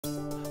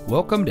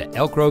Welcome to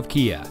Elk Grove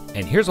Kia,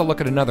 and here's a look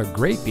at another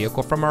great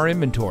vehicle from our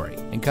inventory,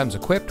 and comes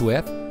equipped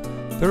with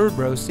third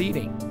row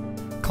seating,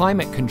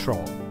 climate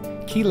control,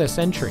 keyless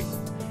entry,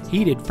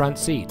 heated front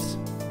seats,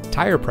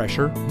 tire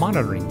pressure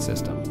monitoring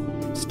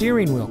system,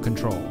 steering wheel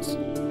controls,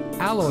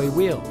 alloy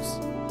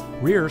wheels,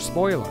 rear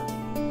spoiler,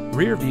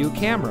 rear view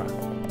camera,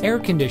 air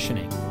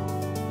conditioning.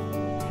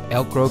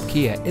 Elk Grove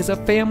Kia is a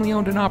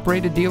family-owned and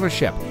operated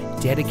dealership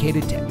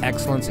dedicated to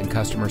excellence in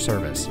customer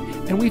service,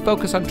 and we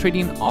focus on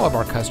treating all of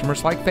our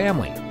customers like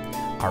family.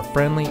 Our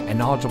friendly and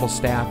knowledgeable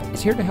staff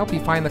is here to help you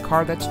find the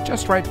car that's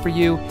just right for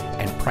you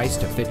and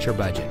priced to fit your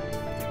budget.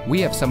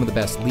 We have some of the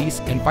best lease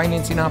and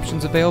financing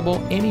options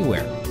available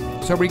anywhere.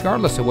 So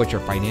regardless of what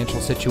your financial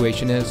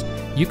situation is,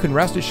 you can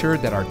rest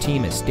assured that our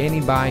team is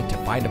standing by to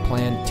find a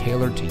plan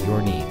tailored to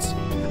your needs.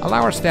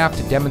 Allow our staff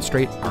to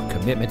demonstrate our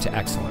commitment to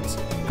excellence.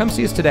 Come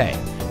see us today.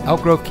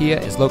 Elk Grove Kia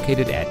is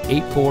located at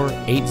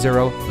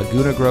 8480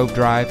 Laguna Grove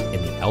Drive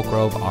in the Elk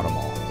Grove Auto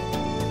Mall.